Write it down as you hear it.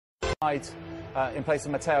in place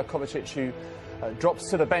of Mateo Kovacic, who drops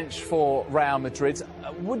to the bench for Real Madrid.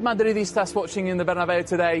 Would Madridistas watching in the Bernabeu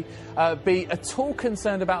today be at all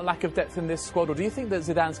concerned about lack of depth in this squad, or do you think that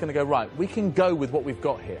Zidane's going to go, right, we can go with what we've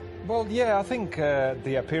got here? Well, yeah, I think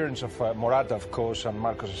the appearance of Morata, of course, and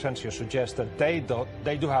Marcos Asensio suggests that they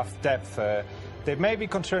do have depth. They may be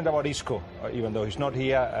concerned about Isco, even though he's not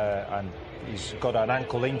here and he's got an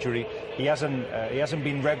ankle injury. He hasn't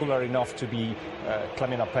been regular enough to be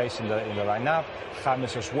climbing up pace in the lineup.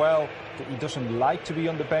 James as well. He doesn't like to be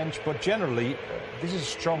on the bench, but generally, this is a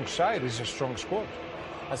strong side. This is a strong squad.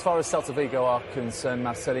 As far as Celta Vigo are concerned,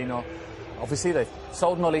 Marcelino, obviously they've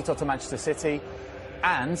sold Nolito to Manchester City,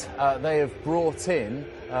 and they have brought in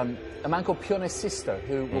a man called Pione Sisto,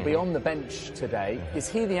 who will be on the bench today. Is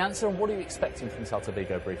he the answer, and what are you expecting from Celta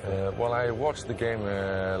Vigo briefly? Well, I watched the game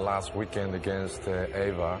last weekend against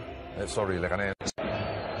Leganés.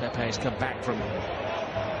 Pepe's come back from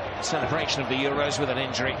celebration of the Euros with an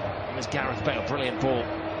injury. There's Gareth Bale, brilliant ball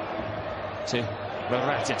to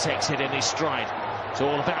Morata, takes it in his stride. It's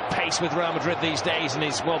all about pace with Real Madrid these days, and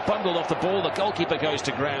he's well bundled off the ball. The goalkeeper goes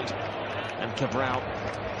to ground, and Cabral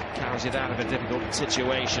carries it out of a difficult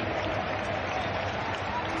situation.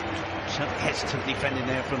 Certainly hesitant defending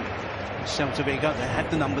there from Celta Vigo. They had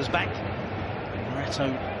the numbers back.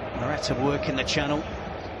 Morata working the channel.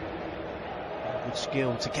 Good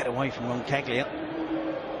skill to get away from Roncaglia.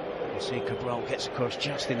 You see Cabral gets across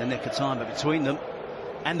just in the nick of time, but between them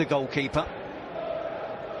and the goalkeeper,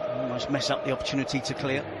 almost mess up the opportunity to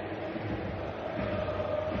clear.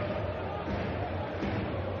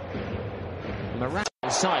 Morata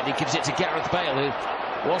inside, he gives it to Gareth Bale,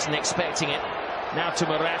 who wasn't expecting it. Now to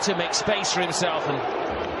Morata, makes space for himself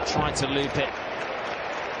and tried to loop it.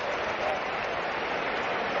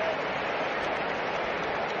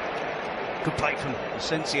 Good play from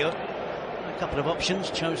Asensio. A couple of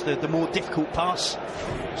options, chose the more difficult pass.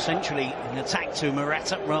 Centrally in attack to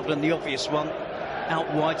Morata rather than the obvious one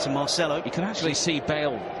out wide to Marcelo. You can actually see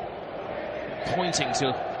Bale pointing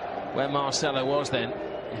to where Marcelo was then,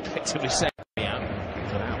 effectively saying out,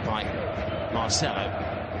 put out by Marcelo.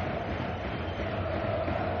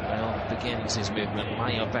 Bale begins his movement,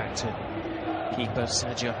 Mayo back to keeper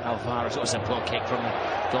Sergio Alvarez. It was a poor kick from the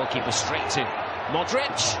goalkeeper straight to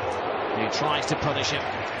Modric, who tries to punish him.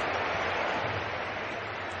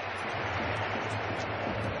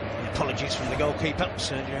 Apologies from the goalkeeper,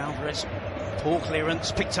 Sergio Alvarez. Poor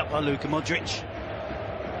clearance, picked up by Luka Modric.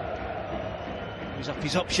 He's up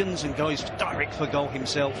his options and goes direct for goal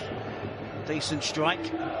himself. Decent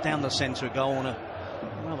strike down the centre of goal, and a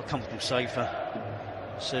rather comfortable save for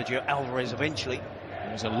Sergio Alvarez eventually.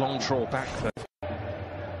 There's a long trawl back for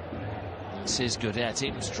this is Gudetti,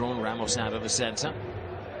 who's drawn Ramos out of the centre.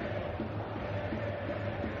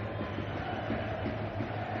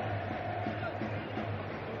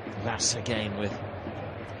 Vass again with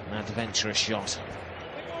an adventurous shot.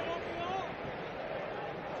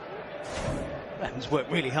 They've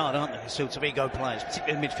worked really hard, aren't they? Celta Vigo players,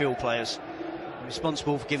 particularly midfield players,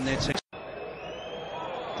 responsible for giving their team.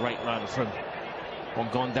 Great run from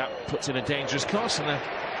Bongonda, puts in a dangerous cross, and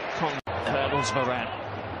hurdles Varane.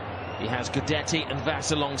 He has Gudetti and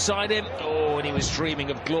Vass alongside him. Oh, and he was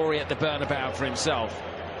dreaming of glory at the Bernabeu for himself.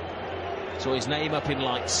 Saw his name up in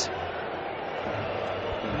lights.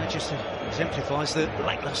 That just exemplifies the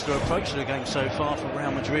lacklustre approach to the game so far from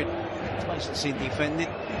Real Madrid. Place that's in defending.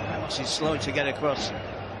 Ramos is slow to get across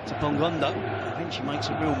to Bongonda. Eventually makes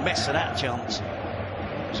a real mess of that chance.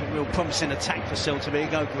 It's a real promising attack for Celta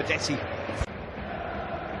Vigo. Gudetti.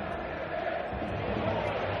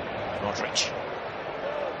 Modric.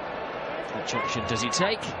 Which option does he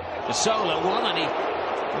take? The solo one, and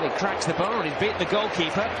he cracks the bar, and he'd beat the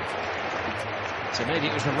goalkeeper. So maybe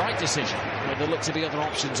it was the right decision, but there look to be other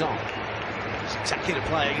options on. It's exactly the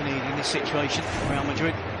player you need in this situation. Real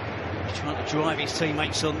Madrid He's trying to drive his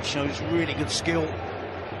teammates on, shows really good skill,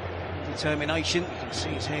 determination. You can see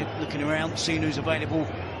his head looking around, seeing who's available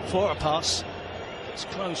for a pass. Gets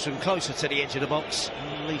closer and closer to the edge of the box,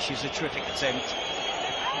 and unleashes a terrific attempt.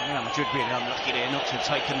 Real Madrid really unlucky there not to have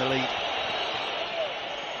taken the lead.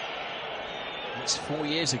 That's 4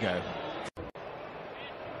 years ago.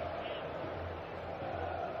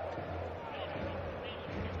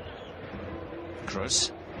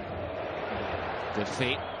 Cruz. Good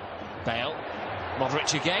feet. Bale.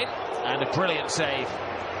 Modric again. And a brilliant save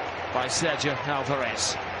by Sergio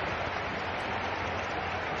Alvarez.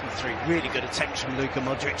 3 really good attempts from Luka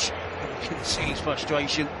Modric. You can see his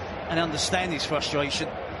frustration and understand his frustration.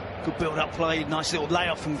 Good build-up play, nice little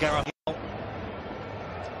layoff from Gareth. And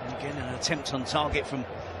again, an attempt on target from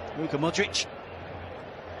Luka Modric.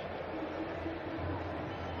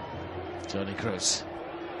 Toni Kroos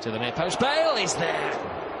to the near post. Bale is there,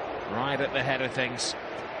 right at the head of things.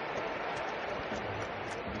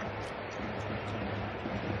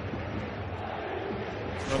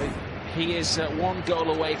 Well, he is one goal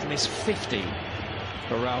away from his 50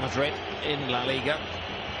 for Real Madrid in La Liga.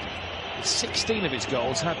 16 of his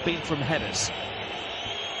goals have been from headers.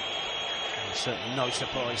 Certainly no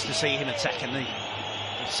surprise to see him attacking the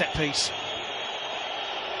set piece.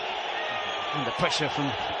 Under pressure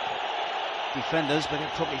from defenders, but it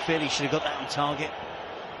probably fairly should have got that on target.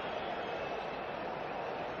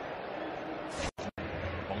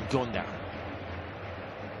 Bongonda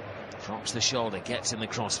drops the shoulder, gets in the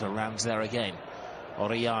cross for Rams there again.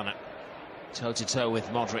 Orellana toe-to-toe with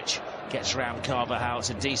Modric, gets round Carvajal. It's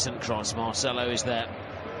a decent cross. Marcelo is there.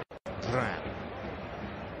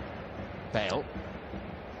 Bale.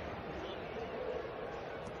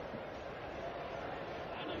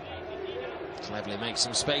 Cleverly makes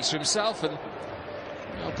some space for himself and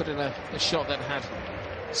put in a shot that had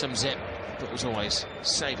some zip, but was always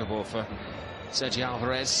savable for Sergio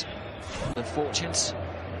Alvarez. The fortunes,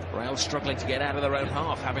 Real struggling to get out of their own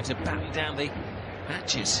half, having to batten down the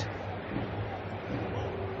hatches.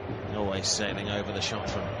 Always sailing over the shot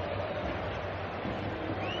from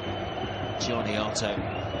Johnny Otto.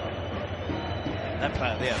 That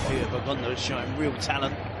player there, Bongonda, is showing real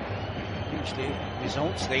talent. Hugely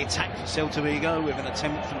results. The attack for Celta Vigo with an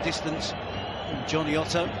attempt from distance from Johnny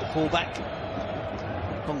Otto, the fullback.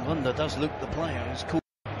 Bongonda does look the player who's cool.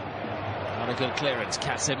 Not a good clearance.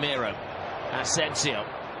 Casemiro. Asensio.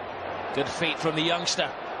 Good feet from the youngster.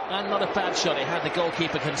 And not a bad shot. It had the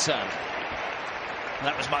goalkeeper concerned.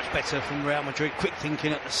 That was much better from Real Madrid. Quick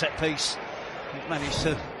thinking at the set piece. He managed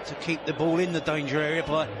to keep the ball in the danger area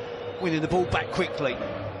by winning the ball back quickly.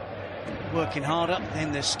 Working harder,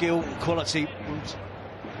 then their skill and quality will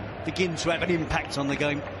begin to have an impact on the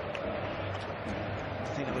game. I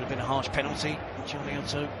think that would have been a harsh penalty. Johnny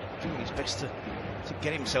Otto doing his best to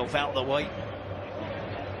get himself out of the way.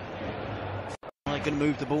 They're going to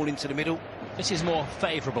move the ball into the middle. This is more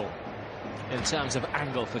favourable in terms of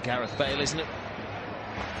angle for Gareth Bale, isn't it?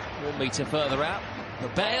 1 metre further out.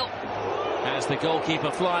 But Bale has the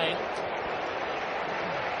goalkeeper flying.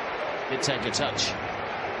 Did take a touch.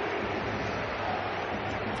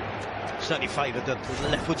 Certainly favoured the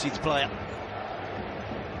left-footed player.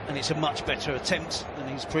 And it's a much better attempt than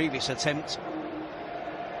his previous attempt.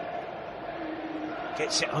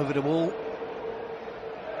 Gets it over the wall.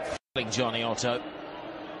 Johnny Otto.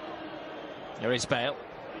 There is Bale.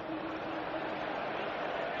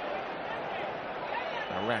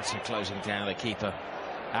 Morata closing down the keeper,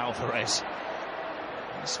 Alvarez.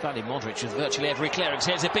 Spanish Modric with virtually every clearance.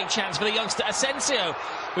 Here's a big chance for the youngster Asensio,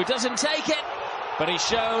 who doesn't take it, but he's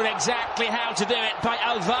shown exactly how to do it by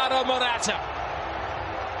Alvaro Morata.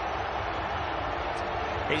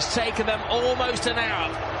 It's taken them almost an hour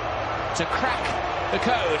to crack the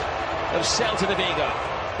code of Celta de Vigo.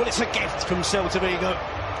 Well, it's a gift from Celta Vigo,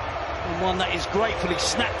 and one that is gratefully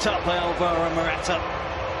snapped up by Alvaro Morata.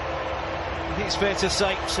 I think it's fair to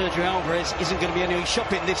say Sergio Alvarez isn't going to be on any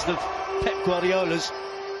shopping list of Pep Guardiola's.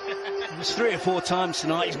 There's 3 or 4 times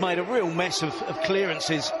tonight he's made a real mess of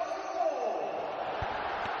clearances.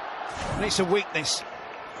 And it's a weakness.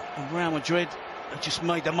 And Real Madrid have just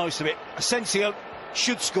made the most of it. Asensio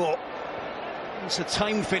should score. It's a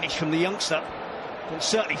tame finish from the youngster, but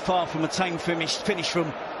certainly far from a tame finish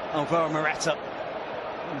from Alvaro Morata.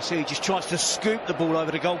 You see he just tries to scoop the ball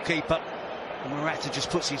over the goalkeeper. And Morata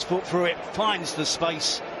just puts his foot through it, finds the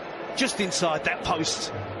space just inside that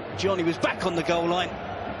post. Johnny was back on the goal line,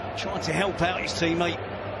 trying to help out his teammate.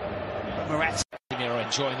 But Morata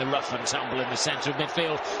enjoying the rough and tumble in the centre of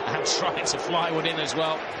midfield and trying to fly one in as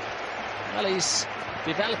well. Well, he's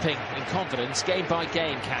developing in confidence game by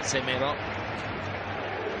game, Casemiro.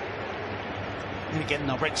 And again,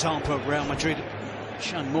 another example of Real Madrid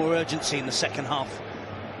showing more urgency in the second half.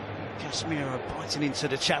 Casemiro biting into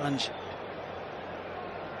the challenge.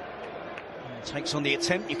 Takes on the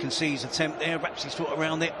attempt. You can see his attempt there, wraps his foot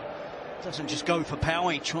around it, doesn't just go for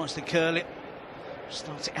power, he tries to curl it,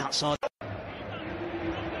 starts it outside.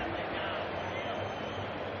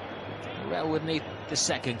 Real would need the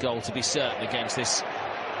second goal to be certain against this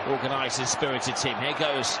organised and spirited team. Here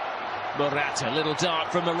goes Morata, little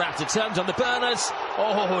dart from Morata, turns on the burners,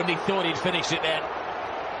 and he thought he'd finished it there.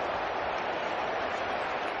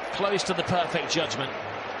 Close to the perfect judgment.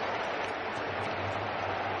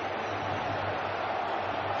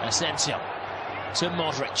 Asensio to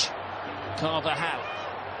Modric. Carvajal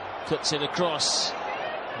cuts it across.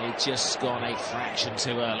 He'd just gone a fraction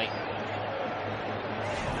too early.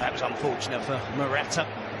 That was unfortunate for Morata.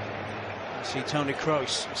 See Toni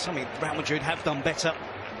Kroos, something Real Madrid have done better.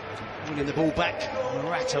 Winning the ball back.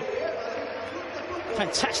 Morata.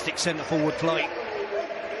 Fantastic centre-forward play.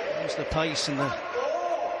 There's the pace and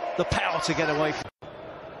the power to get away from.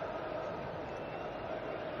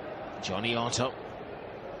 Johnny Otto.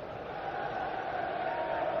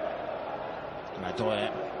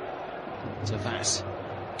 Madoya to Vaz.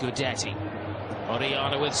 Gudetti.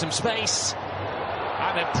 Oriana with some space.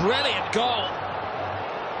 And a brilliant goal.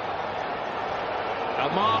 A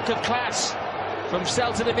mark of class from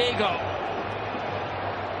Celta de Vigo.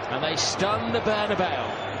 And they stun the Bernabeu.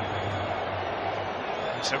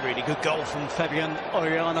 It's a really good goal from Fabian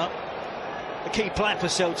Oriana. The key player for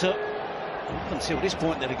Celta. Up until this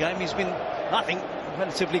point of the game, he's been, I think,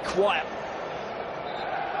 relatively quiet.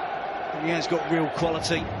 He has got real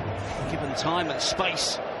quality, given time and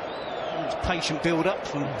space. Patient build-up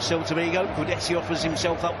from Celta Vigo. Gudetti offers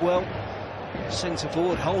himself up well. Centre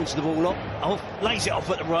forward holds the ball off, lays it off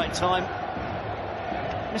at the right time.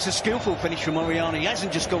 It's a skillful finish from Oriana. He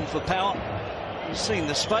hasn't just gone for power. He's seen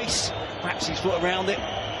the space, wraps his foot around it,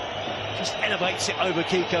 just elevates it over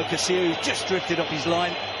Kiko Casilla, who's just drifted off his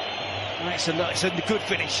line. And it's a good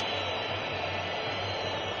finish.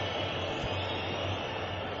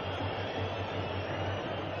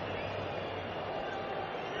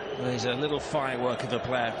 There's a little firework of a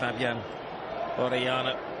player, Fabian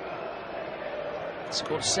Oriana.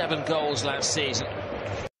 Scored 7 goals last season.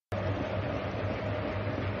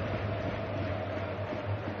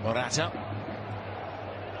 Morata.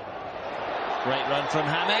 Great run from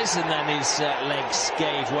James, and then his legs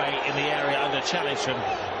gave way in the area under challenge from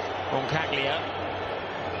Roncaglia.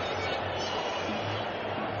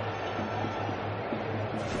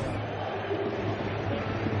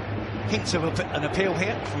 Hints of an appeal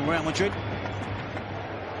here from Real Madrid.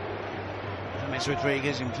 James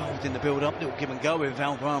Rodriguez involved in the build-up. Little give and go with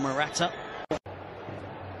Alvaro Morata.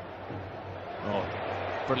 Oh,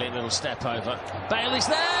 brilliant little step over. Bale is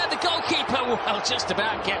there. The goalkeeper, well, just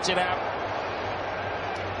about gets it out.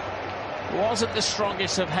 Wasn't the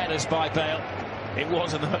strongest of headers by Bale. It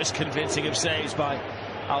wasn't the most convincing of saves by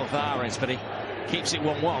Alvarez, but he keeps it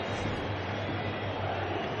 1-1.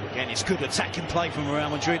 Again, it's good attacking play from Real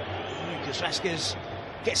Madrid. Lucas Vazquez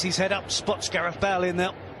gets his head up, spots Gareth Bale in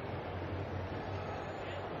there.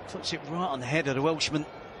 Puts it right on the head of the Welshman.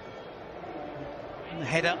 And the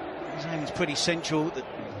header, his aim is pretty central.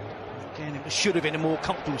 Again, it should have been a more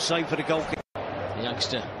comfortable save for the goalkeeper. The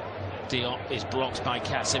youngster Diop is blocked by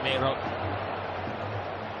Casemiro.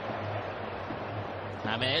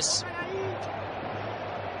 James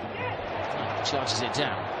charges it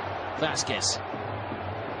down. Vazquez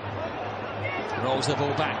rolls the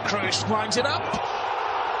ball back. Kroos winds it up.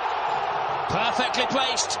 Perfectly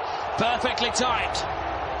placed, perfectly timed.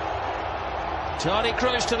 Toni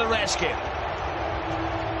Kroos to the rescue.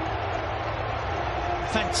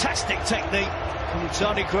 Fantastic technique from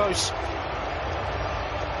Toni Kroos.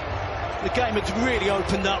 The game had really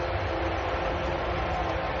opened up.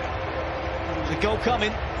 The goal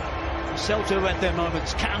coming. Celta have had their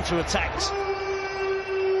moments, counter-attacks.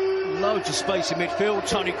 Loads of space in midfield.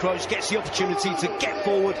 Toni Kroos gets the opportunity to get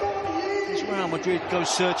forward as Real Madrid goes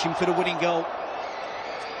searching for the winning goal.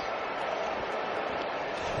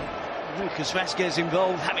 Lucas Vazquez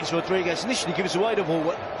involved. James Rodriguez initially gives away the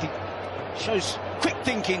ball. He shows quick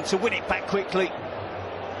thinking to win it back quickly.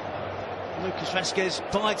 Lucas Vazquez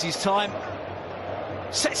bides his time.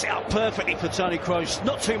 Sets it up perfectly for Toni Kroos.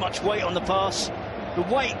 Not too much weight on the pass. The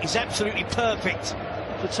weight is absolutely perfect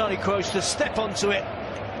for Toni Kroos to step onto it,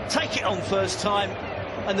 take it on first time,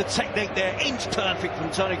 and the technique there, inch perfect from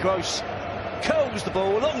Toni Kroos. Curls the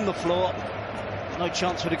ball along the floor. No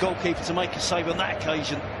chance for the goalkeeper to make a save on that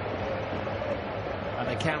occasion. And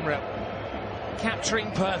the camera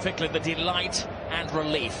capturing perfectly the delight and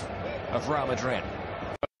relief of Real Madrid.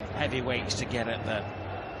 Heavyweights to get at the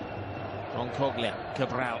Roncaglia,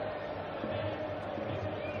 Cabral.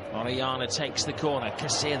 Oriana takes the corner.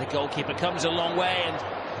 Casilla, the goalkeeper, comes a long way, and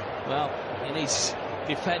well, he needs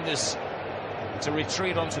defenders to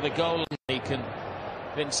retreat onto the goal. He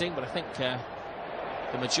convincing, but I think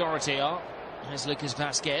the majority are. Here's Lucas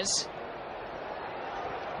Vazquez.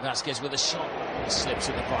 Vazquez with a shot. He slips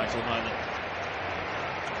at the vital moment.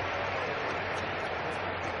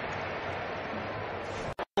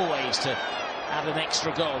 Always to add an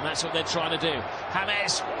extra goal, and that's what they're trying to do.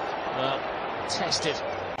 James, well, tested.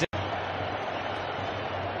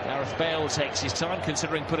 Gareth Bale takes his time,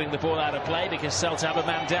 considering putting the ball out of play, because Celta have a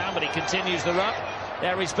man down, but he continues the run.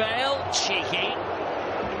 There is Bale, cheeky.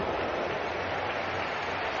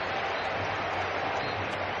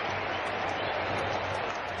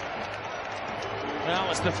 Well,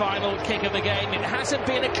 it's the final kick of the game. It hasn't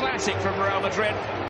been a classic from Real Madrid.